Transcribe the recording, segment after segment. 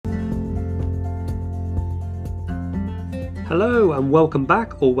Hello and welcome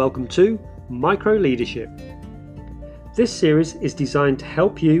back or welcome to Micro Leadership. This series is designed to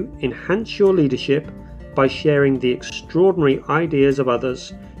help you enhance your leadership by sharing the extraordinary ideas of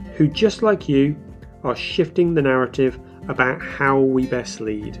others who, just like you, are shifting the narrative about how we best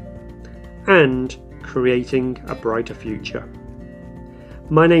lead and creating a brighter future.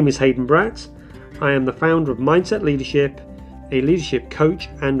 My name is Hayden Bratt. I am the founder of Mindset Leadership, a leadership coach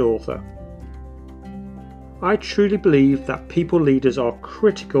and author. I truly believe that people leaders are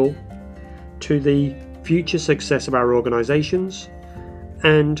critical to the future success of our organisations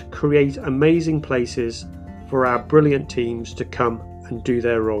and create amazing places for our brilliant teams to come and do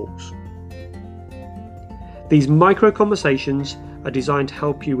their roles. These micro conversations are designed to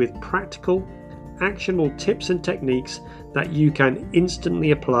help you with practical, actionable tips and techniques that you can instantly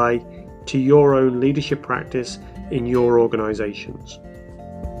apply to your own leadership practice in your organisations.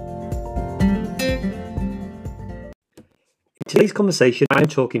 In today's conversation, I'm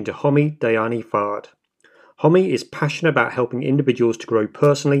talking to Homi Dayani Fard. Homi is passionate about helping individuals to grow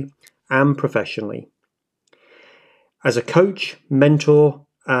personally and professionally. As a coach, mentor,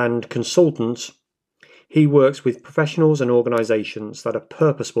 and consultant, he works with professionals and organisations that are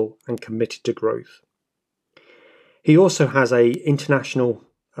purposeful and committed to growth. He also has an international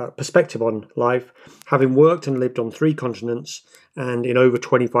perspective on life, having worked and lived on 3 continents and in over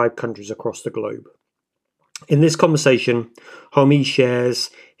 25 countries across the globe. In this conversation, Homi shares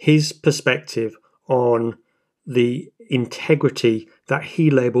his perspective on the integrity that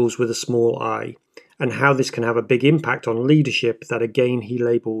he labels with a small I, and how this can have a big impact on leadership that again he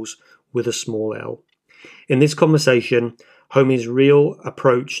labels with a small L. In this conversation, Homi's real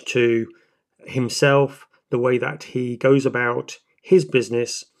approach to himself, the way that he goes about his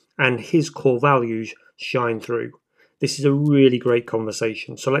business, and his core values shine through. This is a really great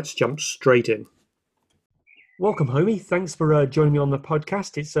conversation, so let's jump straight in. Welcome, Homi. Thanks for joining me on the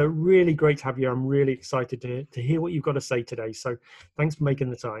podcast. It's really great to have you. I'm really excited to hear what you've got to say today. So thanks for making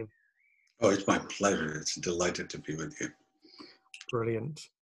the time. Oh, it's my pleasure. It's delighted to be with you. Brilliant.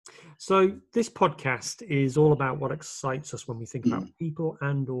 So this podcast is all about what excites us when we think about people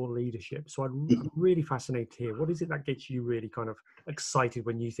and or leadership. So I'm really fascinated to hear, what is it that gets you really kind of excited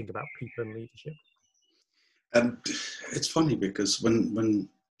when you think about people and leadership? It's funny because when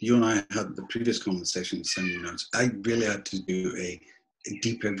you and I had the previous conversation, sending notes, I really had to do a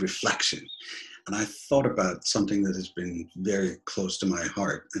deeper reflection. And I thought about something that has been very close to my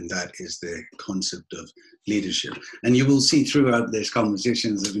heart, and that is the concept of leadership. And you will see throughout these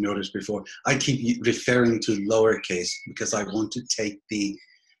conversations, as you noticed before, I keep referring to lowercase because I want to take the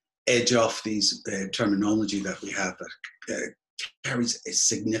edge off these terminology that we have that carries a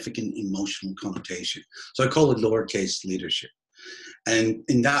significant emotional connotation. So I call it lowercase leadership. And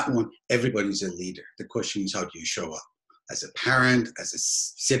in that one, everybody's a leader. The question is, how do you show up? As a parent, as a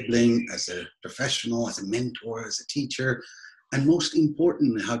sibling, as a professional, as a mentor, as a teacher, and most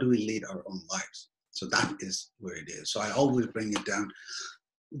importantly, how do we lead our own lives? So that is where it is. So I always bring it down.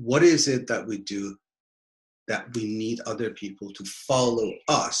 What is it that we do that we need other people to follow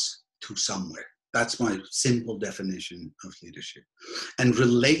us to somewhere? That's my simple definition of leadership. And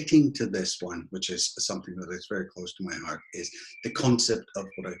relating to this one, which is something that is very close to my heart, is the concept of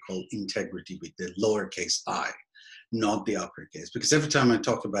what I call integrity with the lowercase I, not the uppercase. Because every time I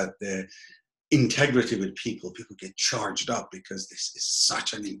talk about the integrity with people get charged up because this is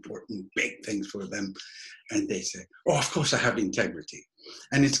such an important, big thing for them. And they say, oh, of course I have integrity.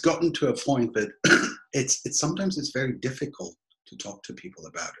 And it's gotten to a point that it's sometimes it's very difficult to talk to people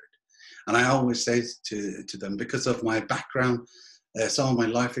about it. And I always say to them, because of my background, some of my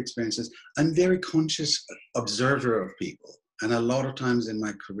life experiences, I'm very conscious observer of people. And a lot of times in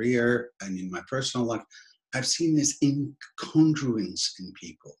my career and in my personal life, I've seen this incongruence in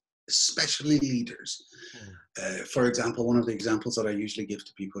people, especially leaders. For example, one of the examples that I usually give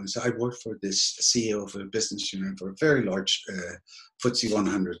to people is I worked for this CEO of a business unit for a very large FTSE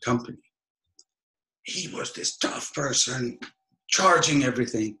 100 company. He was this tough person, charging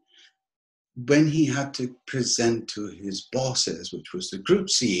everything. When he had to present to his bosses, which was the group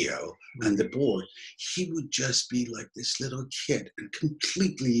CEO and the board, he would just be like this little kid and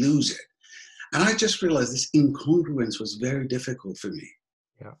completely lose it. And I just realized this incongruence was very difficult for me.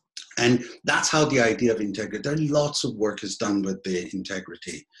 Yeah. And that's how the idea of integrity, there are lots of work is done with the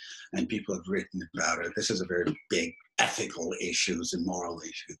integrity, and people have written about it. This is a very big ethical issues and moral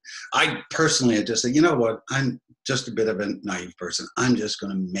issue. I personally just say, you know what, I'm just a bit of a naive person. I'm just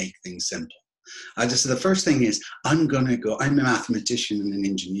going to make things simple. I just said, the first thing is, I'm a mathematician and an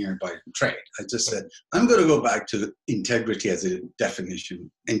engineer by trade. I just said, I'm going to go back to integrity as a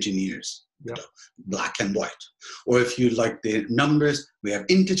definition, engineers, black and white. Or if you like the numbers, we have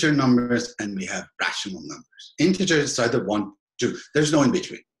integer numbers and we have rational numbers. Integer is either 1, 2. There's no in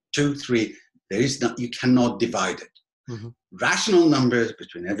between. 2, 3. You cannot divide it. Mm-hmm. Rational numbers,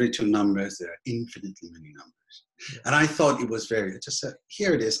 between every two numbers, there are infinitely many numbers. Yeah. And I thought it was I just said,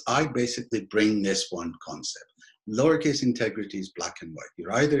 here it is. I basically bring this one concept. Lowercase integrity is black and white.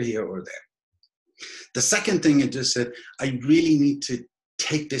 You're either here or there. The second thing, it just said, I really need to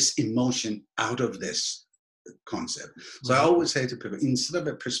take this emotion out of this concept. So I always say to people, instead of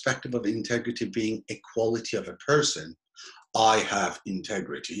a perspective of integrity being a quality of a person, I have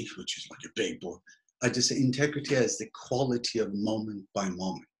integrity, which is like a big book. I just say integrity as the quality of moment by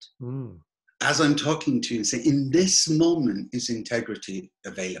moment. As I'm talking to you, say, in this moment, is integrity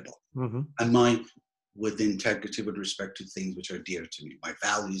available? Am I with integrity with respect to things which are dear to me, my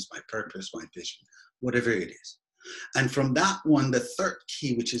values, my purpose, my vision, whatever it is? And from that one, the third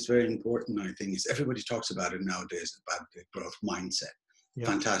key, which is very important, I think, is everybody talks about it nowadays, about the growth mindset. Yeah.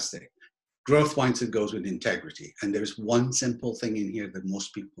 Fantastic. Growth mindset goes with integrity. And there's one simple thing in here that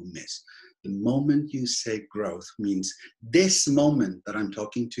most people miss. The moment you say growth means this moment that I'm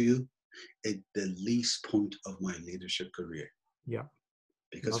talking to you at the least point of my leadership career. Yeah.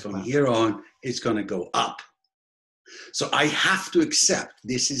 Because from here on, it's going to go up. So I have to accept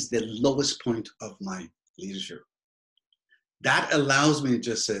this is the lowest point of my leadership. That allows me to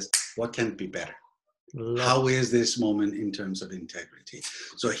just say, what can be better? How is this moment in terms of integrity?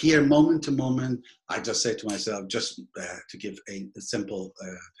 So here, moment to moment, I just say to myself, just to give a simple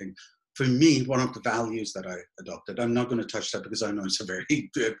thing. For me, one of the values that I adopted, I'm not going to touch that because I know it's a very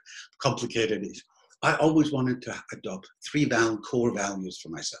complicated issue. I always wanted to adopt 3 core values for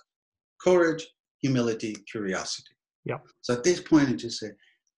myself: courage, humility, curiosity. Yeah. So at this point, I just say,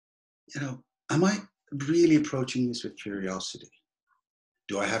 am I really approaching this with curiosity?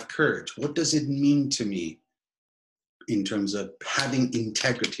 Do I have courage? What does it mean to me in terms of having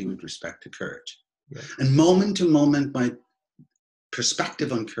integrity with respect to courage? Yeah. And moment to moment, my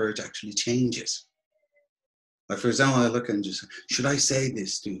perspective on courage actually changes. Like, for example, I look and just say, should I say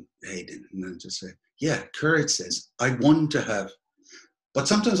this to Hayden? And then just say, yeah, courage says, I want to have, but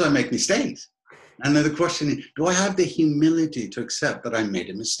sometimes I make mistakes. And then the question is, do I have the humility to accept that I made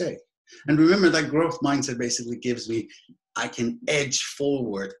a mistake? And remember, that growth mindset basically gives me, I can edge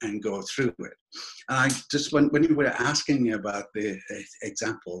forward and go through it. And I just, when you were asking me about the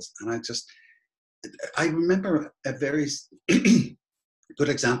examples, and I remember a very good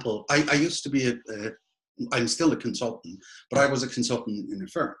example. I used to be I'm still a consultant, but I was a consultant in a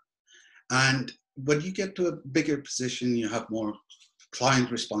firm. And when you get to a bigger position, you have more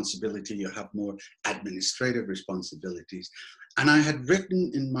client responsibility, you have more administrative responsibilities. And I had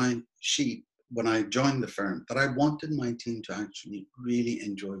written in my sheet when I joined the firm that I wanted my team to actually really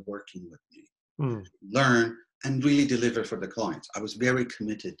enjoy working with me, learn, and really deliver for the clients. I was very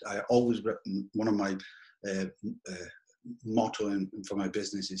committed. I always written, one of my motto for my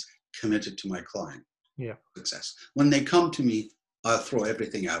business is committed to my client success. When they come to me, I'll throw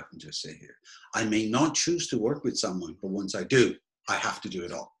everything out and just say, here, I may not choose to work with someone, but once I do, I have to do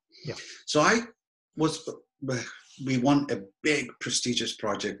it all. Yeah. So we won a big prestigious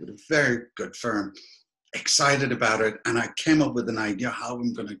project with a very good firm, excited about it. And I came up with an idea how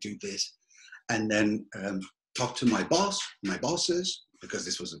I'm going to do this. And then talked to my bosses, because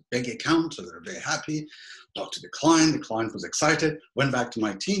this was a big account, so they were very happy. Talked to the client was excited. Went back to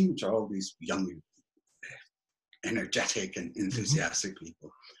my team, which are all these young, energetic and enthusiastic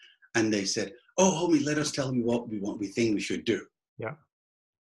people. And they said, oh, homie, let us tell you what we think we should do. Yeah.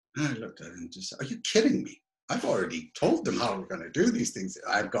 And I looked at it and just said, are you kidding me? I've already told them how we're going to do these things.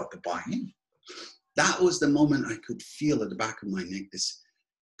 I've got the buy-in. That was the moment I could feel at the back of my neck, this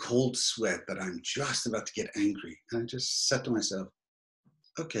cold sweat that I'm just about to get angry. And I just said to myself,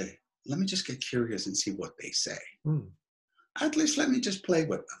 okay, let me just get curious and see what they say. At least let me just play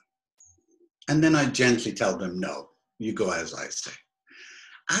with them. And then I gently tell them, no, you go as I say.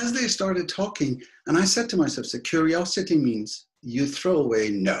 As they started talking, and I said to myself, so curiosity means you throw away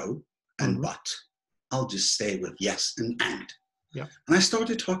no and but. I'll just stay with yes and and. Yeah. And I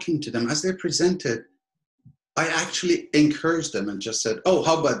started talking to them as they presented. I actually encouraged them and just said, oh,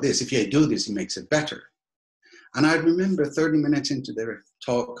 how about this? If you do this, it makes it better. And I remember 30 minutes into their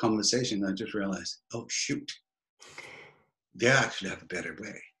conversation, I just realized, oh, shoot, they actually have a better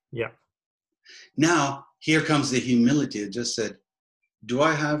way. Yeah. Now, here comes the humility. I just said, do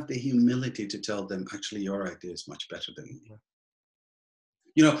I have the humility to tell them, actually, your idea is much better than me?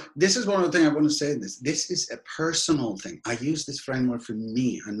 You know, this is one of the things I want to say. This is a personal thing. I use this framework for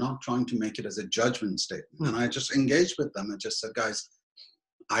me. I'm not trying to make it as a judgment statement. And I just engaged with them and just said, guys,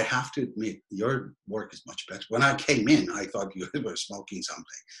 I have to admit, your work is much better. When I came in, I thought you were smoking something,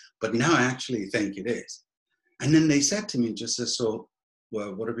 but now I actually think it is. And then they said to me, just as so,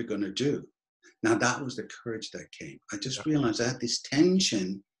 well, what are we going to do? Now that was the courage that came. I just realized I had this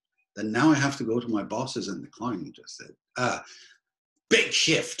tension that now I have to go to my bosses and the client and just said, big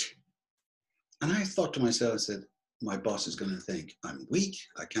shift. And I thought to myself, I said, my boss is going to think I'm weak.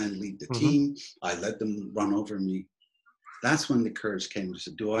 I can't lead the team. I let them run over me. That's when the courage came. I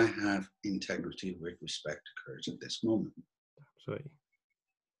said, do I have integrity with respect to courage at this moment? Absolutely.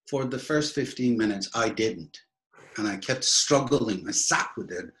 For the first 15 minutes, I didn't. And I kept struggling. I sat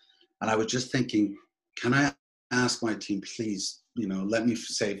with it. And I was just thinking, can I ask my team, please, let me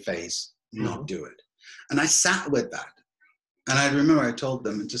save face, not do it. And I sat with that. And I remember I told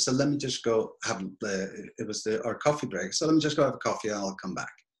them, just said, let me just go have our coffee break. So let me just go have a coffee and I'll come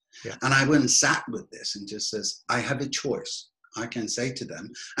back. Yeah. And I went and sat with this and just says, I have a choice. I can say to them,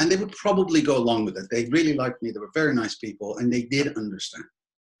 and they would probably go along with it. They really liked me. They were very nice people and they did understand.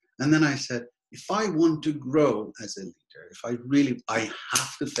 And then I said, if I want to grow as a leader, I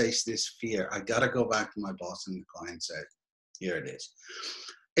have to face this fear. I got to go back to my boss, and the client said, here it is.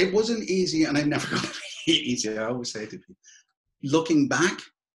 It wasn't easy, and I never got to be easy. I always say to people, looking back,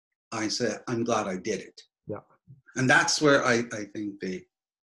 I said, I'm glad I did it. Yeah. And that's where I think the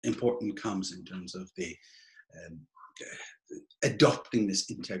important comes in terms of the adopting this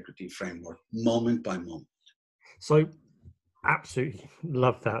integrity framework moment by moment. So absolutely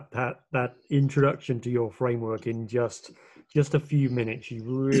love that introduction to your framework in just a few minutes. You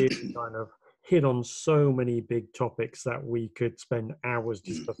really kind of hit on so many big topics that we could spend hours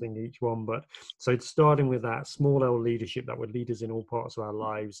discussing each one. But so it's starting with that small L leadership that would lead us in all parts of our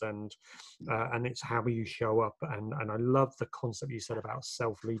lives, and it's how you show up. And I love the concept you said about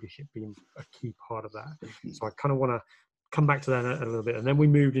self-leadership being a key part of that. So I kind of want to come back to that a little bit, and then we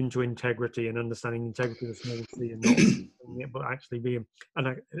moved into integrity and understanding integrity as small C and not it, but actually being.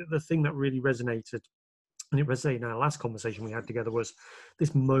 And the thing that really resonated, and it resonated in our last conversation we had together, was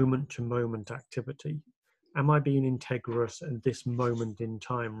this moment-to-moment activity. Am I being integrous at this moment in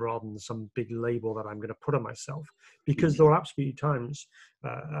time rather than some big label that I'm going to put on myself? Because there are absolutely times,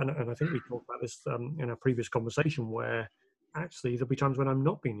 and I think we talked about this in our previous conversation, where actually there'll be times when I'm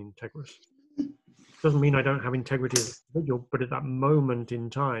not being integrous. Doesn't mean I don't have integrity as an individual, but at that moment in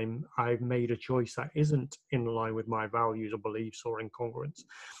time, I've made a choice that isn't in line with my values or beliefs or incongruence.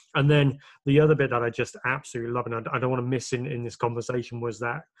 And then the other bit that I just absolutely love, and I don't want to miss in this conversation, was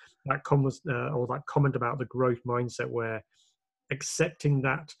that comment about the growth mindset, where accepting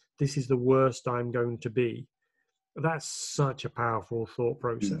that this is the worst I'm going to be. That's such a powerful thought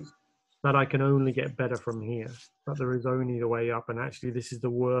process. That I can only get better from here, that there is only the way up, and actually this is the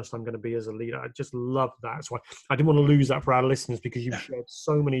worst I'm going to be as a leader. I just love that. So I didn't want to lose that for our listeners, because you've shared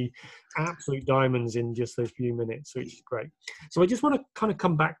so many absolute diamonds in just those few minutes, which is great. So I just want to kind of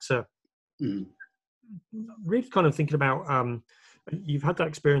come back to really kind of thinking about, you've had that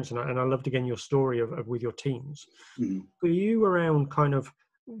experience, and I loved again your story of with your teams. For you, around kind of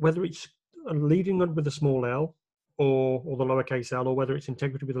whether it's leading on with a small L, or the lowercase l, or whether it's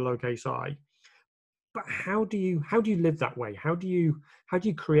integrity with a lowercase I. But how do you live that way? How do you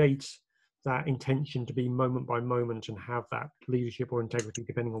create that intention to be moment by moment and have that leadership or integrity,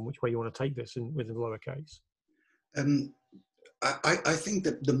 depending on which way you want to take this with the lowercase? I think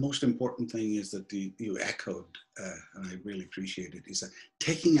that the most important thing is that you echoed, and I really appreciate it, is that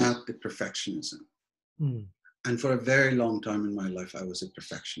taking out the perfectionism. And for a very long time in my life, I was a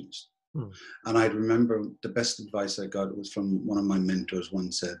perfectionist. And I remember the best advice I got was from one of my mentors.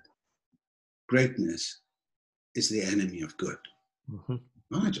 Once said, greatness is the enemy of good. And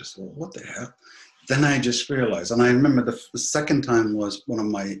I just thought, what the hell? Then I just realized, and I remember the second time was one of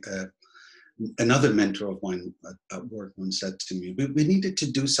my, another mentor of mine at work once said to me, we needed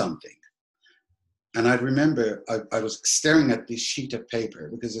to do something. And I remember I was staring at this sheet of paper,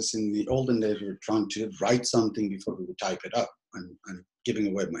 because it's in the olden days, we were trying to write something before we would type it up. And giving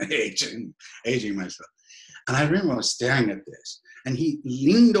away my age and aging myself. And I remember I was staring at this, and he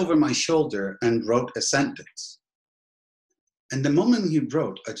leaned over my shoulder and wrote a sentence. And the moment he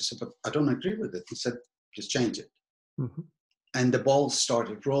wrote, I just said, but I don't agree with it. He said, just change it. And the ball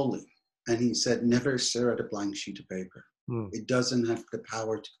started rolling. And he said, never stare at a blank sheet of paper. It doesn't have the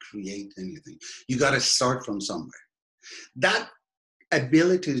power to create anything. You got to start from somewhere. That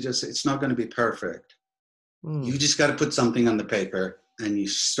ability to just, it's not going to be perfect. You just got to put something on the paper and you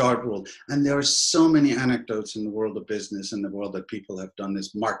start roll. And there are so many anecdotes in the world of business and the world that people have done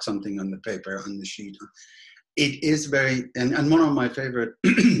this, mark something on the paper, on the sheet. It is very, and one of my favorite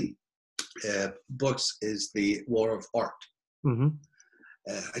books is The War of Art. Mm-hmm.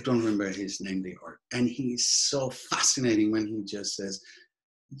 I don't remember his name, The Art. And he's so fascinating when he just says,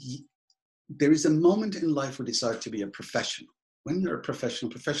 there is a moment in life where you decide to be a professional. When you're a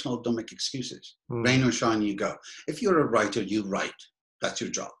professional don't make excuses. Rain or shine, you go. If you're a writer, you write. That's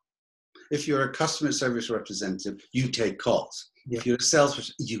your job. If you're a customer service representative, you take calls. Yeah. If you're a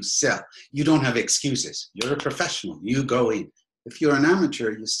salesperson, you sell. You don't have excuses. You're a professional. You go in. If you're an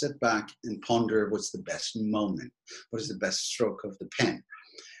amateur, you sit back and ponder what's the best moment. What is the best stroke of the pen?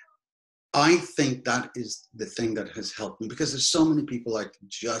 I think that is the thing that has helped me, because there's so many people I can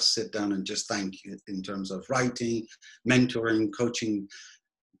just sit down and just thank you in terms of writing, mentoring, coaching.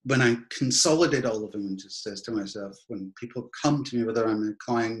 When I consolidate all of them and just says to myself, when people come to me, whether I'm a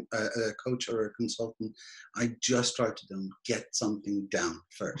client, a coach or a consultant, I just try to get something down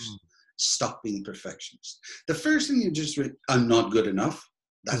first. Stop being perfectionist. The first thing you just read, I'm not good enough.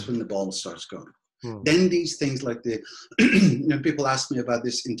 That's when the ball starts going. Then these things like people ask me about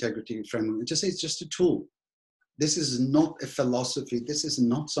this integrity framework. I just say it's just a tool. This is not a philosophy. This is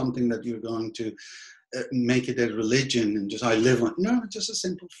not something that you're going to make it a religion and just I live on. No, it's just a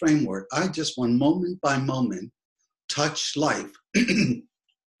simple framework. I just want moment by moment touch life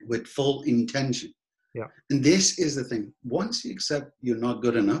with full intention. Yeah. And this is the thing. Once you accept you're not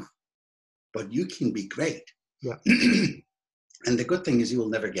good enough, but you can be great. Yeah. And the good thing is you will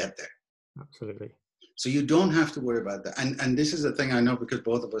never get there. Absolutely. So you don't have to worry about that. And this is the thing I know, because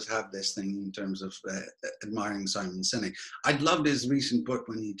both of us have this thing in terms of admiring Simon Sinek. I loved his recent book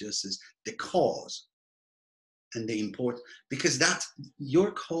when he just says the cause and the importance, because that's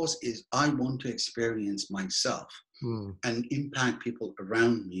your cause is I want to experience myself and impact people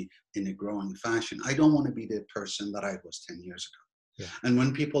around me in a growing fashion. I don't want to be the person that I was 10 years ago. Yeah. And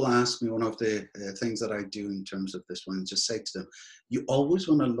when people ask me, one of the things that I do in terms of this one, just say to them, you always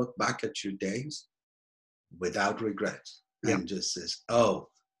want to look back at your days without regret and just says, oh,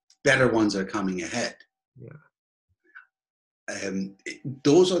 better ones are coming ahead. Yeah.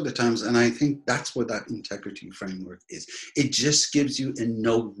 Those are the times, and I think that's what that integrity framework is. It just gives you a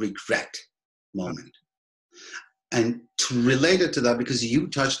no regret moment. And to relate it to that, because you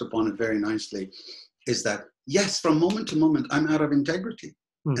touched upon it very nicely, is that yes, from moment to moment, I'm out of integrity.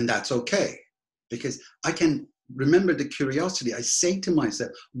 And that's okay, because I can remember the curiosity. I say to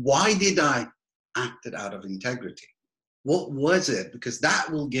myself, why did I act out of integrity? What was it? Because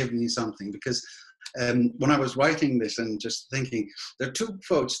that will give me something. Because when I was writing this and just thinking, there are two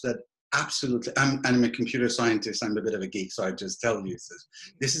quotes that absolutely, I'm a computer scientist, I'm a bit of a geek, so I just tell you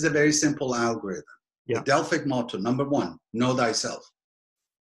this is a very simple algorithm. Yeah. The Delphic motto, number 1, know thyself.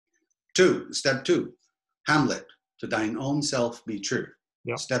 Step 2, Hamlet, to thine own self be true.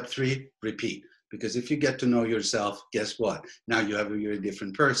 Yeah. Step 3, repeat. Because if you get to know yourself, guess what? Now you're a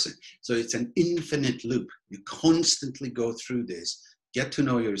different person. So it's an infinite loop. You constantly go through this, get to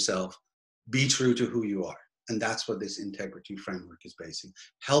know yourself, be true to who you are. And that's what this integrity framework is basically,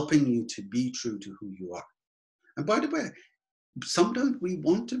 helping you to be true to who you are. And by the way, sometimes we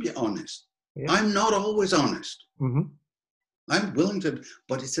want to be honest. Yeah. I'm not always honest. I'm willing to,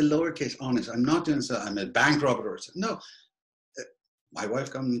 but it's a lowercase honest. I'm not doing so, I'm a bank robber or something. No. My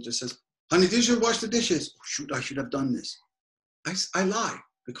wife comes and just says, honey, did you wash the dishes? Oh, shoot, I should have done this. I lie.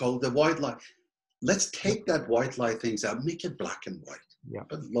 We call it the white lie. Let's take that white lie things out, make it black and white. Yeah.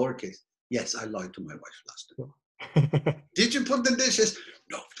 But lowercase. Yes, I lied to my wife last time. Did you put the dishes?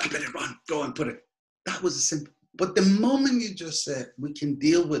 No, I better run. Go and put it. That was a simple. But the moment you just said, we can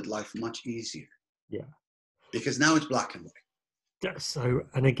deal with life much easier. Yeah. Because now it's black and white. Yeah, so,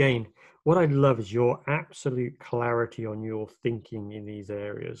 and again, what I love is your absolute clarity on your thinking in these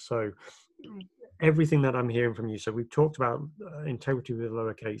areas. So everything that I'm hearing from you, so we've talked about integrity with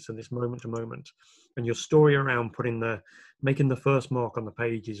lowercase and this moment to moment, and your story around making the first mark on the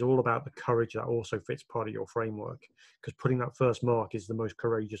page is all about the courage that also fits part of your framework, because putting that first mark is the most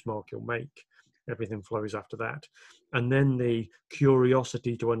courageous mark you'll make. Everything flows after that. And then the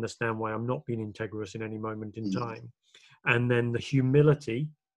curiosity to understand why I'm not being integrous in any moment in time. And then the humility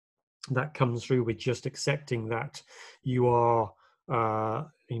that comes through with just accepting that you are,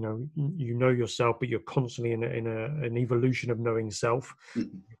 you know yourself, but you're constantly in an evolution of knowing self. You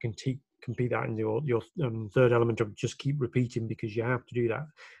can compete that in your third element of just keep repeating, because you have to do that.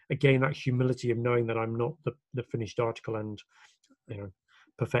 Again, that humility of knowing that I'm not the finished article, and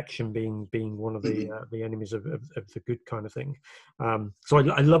perfection being one of the enemies of the good kind of thing. So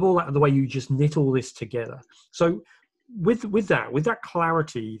I love all that, the way you just knit all this together. So with that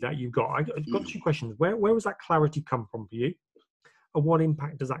clarity that you got, I've got two questions. Where was that clarity come from for you? And what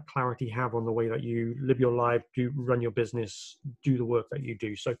impact does that clarity have on the way that you live your life, do run your business, do the work that you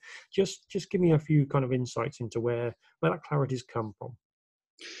do? So just give me a few kind of insights into where that clarity's come from.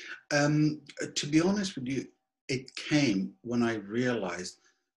 To be honest with you, it came when I realized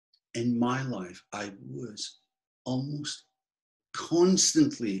in my life I was almost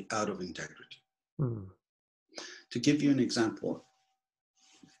constantly out of integrity. To give you an example,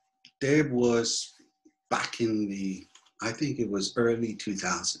 there was back in the, I think it was early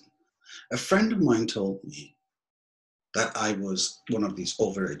 2000, a friend of mine told me that I was one of these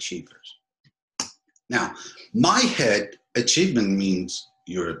overachievers. Now, my head, achievement means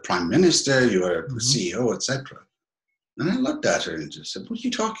you're a prime minister, you're a CEO, etc. And I looked at her and just said, what are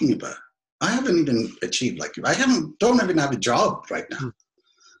you talking about? I haven't even achieved like you. Don't even have a job right now.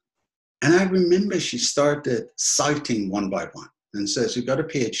 And I remember she started citing one by one and says, you've got a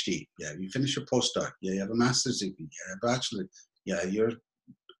PhD. Yeah, you finished your postdoc. Yeah, you have a master's degree. Yeah, a bachelor. Yeah,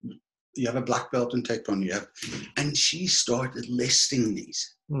 you have a black belt in taekwondo. And she started listing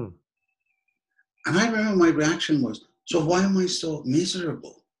these. And I remember my reaction was, so why am I so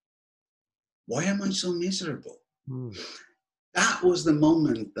miserable? Why am I so miserable? That was the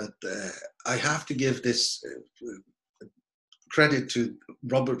moment that I have to give this credit to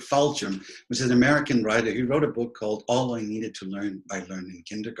Robert Fulghum, who's an American writer. He wrote a book called All I Needed to Learn, I Learned in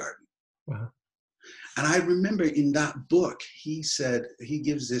Kindergarten. And I remember in that book, he said, he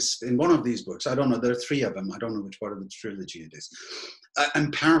gives this, in one of these books, I don't know, there are three of them. I don't know which part of the trilogy it is.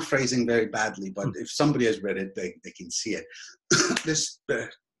 I'm paraphrasing very badly, but if somebody has read it, they can see it. This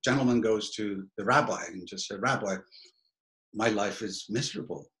gentleman goes to the rabbi and just said, Rabbi, my life is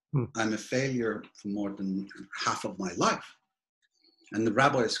miserable. I'm a failure for more than half of my life. And the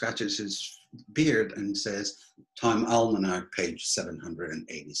rabbi scratches his beard and says, Time Almanac, page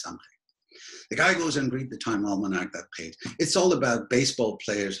 780 something. The guy goes and reads the Time Almanac, that page. It's all about baseball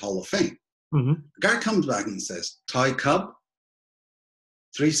players Hall of Fame. The guy comes back and says, Ty Cobb,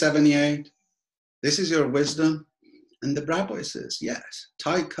 378, this is your wisdom? And the rabbi says, yes,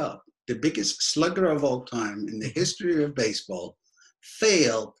 Ty Cobb, the biggest slugger of all time in the history of baseball,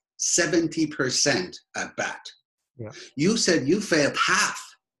 failed 70% at bat. You said you failed half.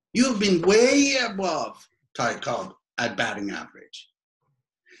 You've been way above Ty Cobb at batting average.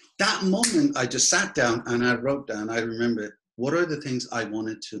 That moment, I just sat down and I wrote down, I remember, what are the things I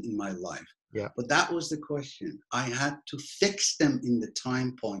wanted to in my life? But that was the question. I had to fix them in the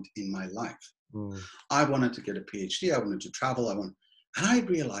time point in my life. I wanted to get a PhD. I wanted to travel. And I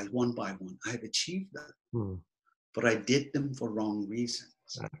realized one by one, I had achieved that. But I did them for wrong reasons.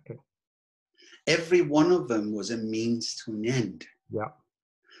 Every one of them was a means to an end.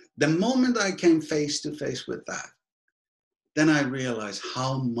 The moment I came face to face with that, then I realized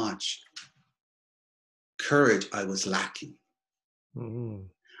how much courage I was lacking.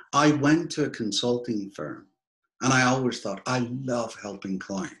 I went to a consulting firm and I always thought, I love helping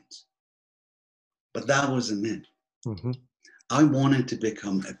clients. But that wasn't it. I wanted to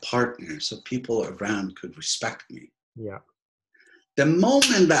become a partner so people around could respect me. The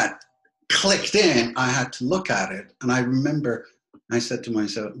moment that clicked in, I had to look at it. And I remember I said to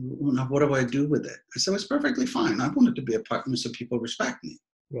myself, what do I do with it? I said, it's perfectly fine. I wanted to be a partner so people respect me.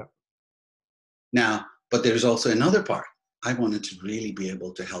 Now, but there's also another part. I wanted to really be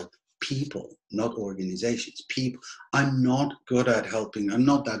able to help people, not organizations. People. I'm not good at helping. I'm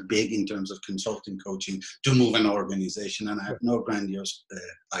not that big in terms of consulting, coaching to move an organization, and I have no grandiose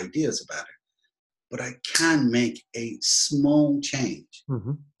ideas about it. But I can make a small change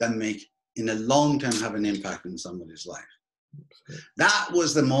that make, in the long term, have an impact in somebody's life. That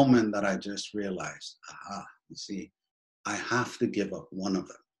was the moment that I just realized, you see, I have to give up one of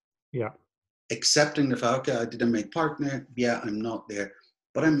them. Accepting the fact, okay, I didn't make partner. I'm not there.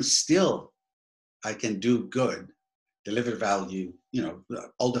 But I can do good, deliver value,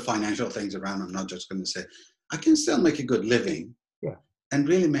 all the financial things around. I'm not just going to say, I can still make a good living and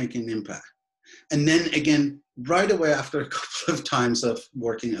really make an impact. And then again, right away after a couple of times of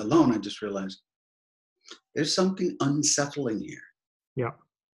working alone, I just realized there's something unsettling here.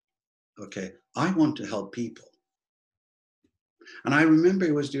 Okay, I want to help people. And I remember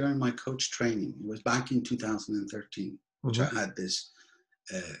it was during my coach training. It was back in 2013, which I had this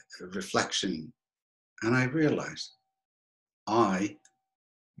reflection. And I realized I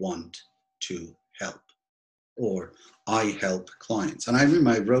want to help, or I help clients. And I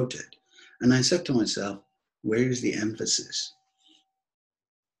remember I wrote it. And I said to myself, where is the emphasis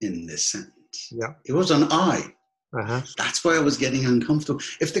in this sentence? It was on I. That's why I was getting uncomfortable.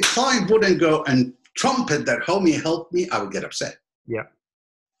 If the client wouldn't go and trumpet that Homie helped me, I would get upset. Yeah.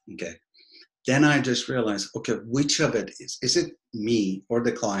 Okay. Then I just realized, okay, which of it is? Is it me or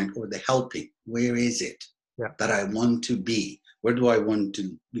the client or the helping? Where is it that I want to be? Where do I want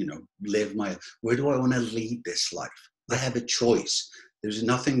to, live where do I want to lead this life? I have a choice. There's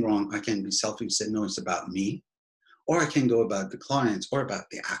nothing wrong. I can be selfish and say, no, it's about me. Or I can go about the clients or about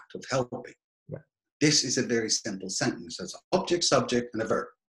the act of helping. Yeah. This is a very simple sentence. It's object, subject, and a verb.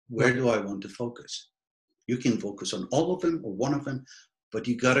 Where do I want to focus? You can focus on all of them or one of them, but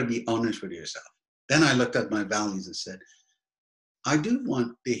you got to be honest with yourself. Then I looked at my values and said, I do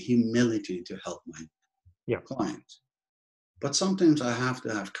want the humility to help my clients. But sometimes I have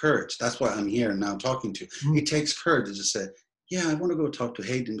to have courage. That's why I'm here now talking to you. It takes courage to say, yeah, I want to go talk to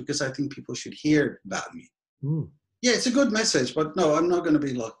Hayden because I think people should hear about me. Yeah, it's a good message, but no, I'm not going to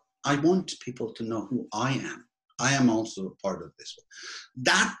be like, I want people to know who I am. I am also a part of this.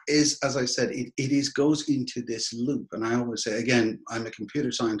 That is, as I said, it goes into this loop. And I always say, again, I'm a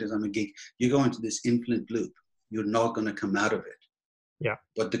computer scientist, I'm a geek. You go into this infinite loop. You're not going to come out of it. Yeah.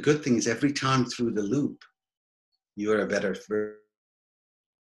 But the good thing is every time through the loop, you're a better version.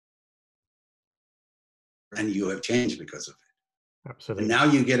 And you have changed because of it. Absolutely. And now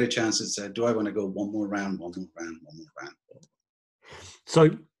you get a chance to say, do I want to go one more round? So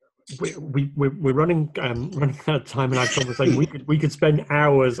we're running out of time in our conversation. We could spend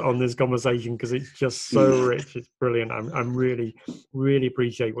hours on this conversation because it's just so rich. It's brilliant. I'm really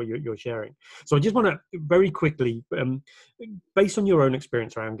appreciate what you're sharing. So I just want to very quickly, based on your own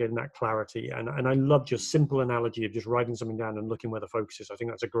experience around getting that clarity, and I love your simple analogy of just writing something down and looking where the focus is. I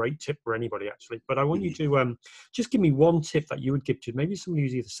think that's a great tip for anybody actually. But I want you to just give me one tip that you would give to maybe somebody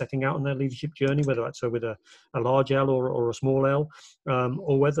who's either setting out on their leadership journey, whether that's with a large L or a small L,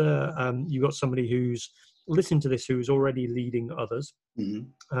 or whether you've got somebody who's listening to this who's already leading others.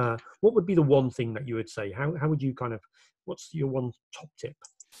 What would be the one thing that you would say? How would you what's your one top tip?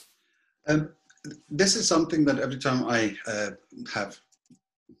 This is something that every time I have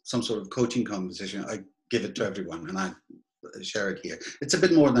some sort of coaching conversation, I give it to everyone and I share it here. It's a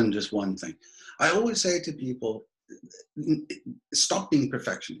bit more than just one thing. I always say to people, stop being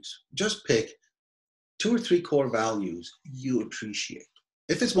perfectionists. Just pick 2 or 3 core values you appreciate.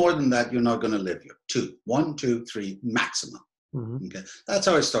 If it's more than that, you're not going to live here. 2, 1, 2, 3 maximum. Okay, that's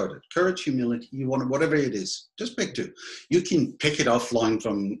how I started. Courage, humility. You want whatever it is, just pick 2. You can pick it offline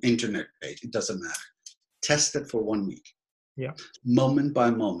from internet page. It doesn't matter. Test it for 1 week. Yeah. Moment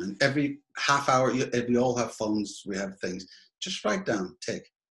by moment, every half hour. We all have phones. We have things. Just write down.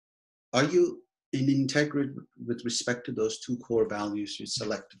 Take. Are you in integrity with respect to those 2 core values you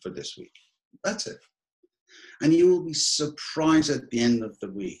selected for this week? That's it. And you will be surprised at the end of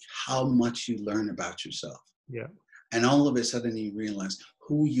the week how much you learn about yourself. Yeah. And all of a sudden you realize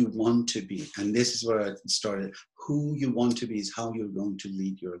who you want to be. And this is where I started. Who you want to be is how you're going to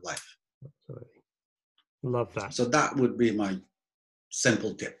lead your life. Absolutely. Love that. So that would be my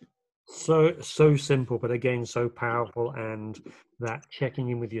simple tip. So simple, but again, so powerful. And that checking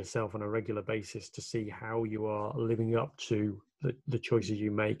in with yourself on a regular basis to see how you are living up to the choices you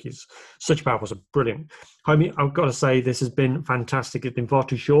make is such powerful. So brilliant. Homie, I've got to say this has been fantastic. It's been far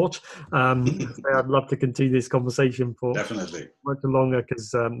too short. I'd love to continue this conversation for definitely much longer because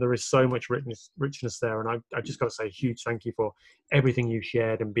there is so much richness there. And I just got to say a huge thank you for everything you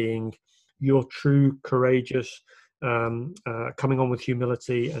shared and being your true, courageous, coming on with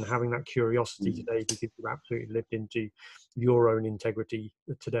humility and having that curiosity today because you absolutely lived into your own integrity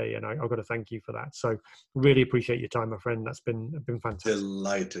today, and I've got to thank you for that. So really appreciate your time, my friend. That's been fantastic.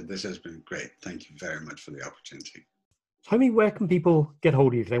 Delighted. This has been great. Thank you very much for the opportunity. Homie, where can people get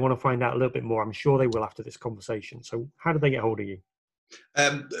hold of you if they want to find out a little bit more? I'm sure they will after this conversation. So how do they get hold of you?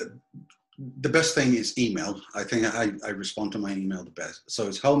 The best thing is email. I think I respond to my email the best. So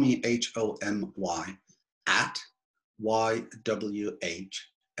it's Homie, HOMY at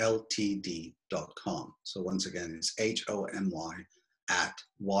ywhltd.com. So once again, it's HOMY at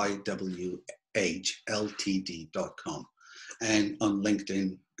ywhltd.com. And on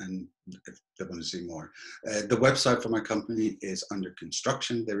LinkedIn, and if they want to see more. The website for my company is under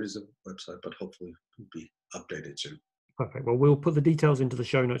construction. There is a website, but hopefully it will be updated soon. Perfect. Well, we'll put the details into the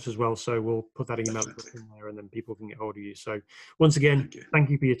show notes as well. So we'll put that email in there and then people can get hold of you. So once again,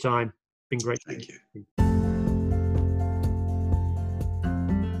 thank you for your time. Been great. Thank you.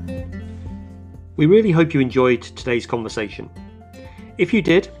 We really hope you enjoyed today's conversation. If you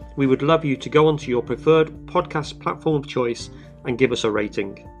did, we would love you to go onto your preferred podcast platform of choice and give us a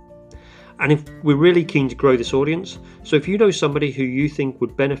rating. And if we're really keen to grow this audience, so if you know somebody who you think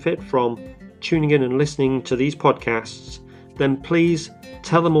would benefit from tuning in and listening to these podcasts, then please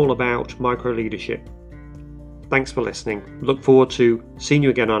tell them all about micro leadership. Thanks for listening. Look forward to seeing you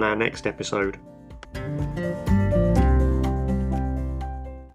again on our next episode.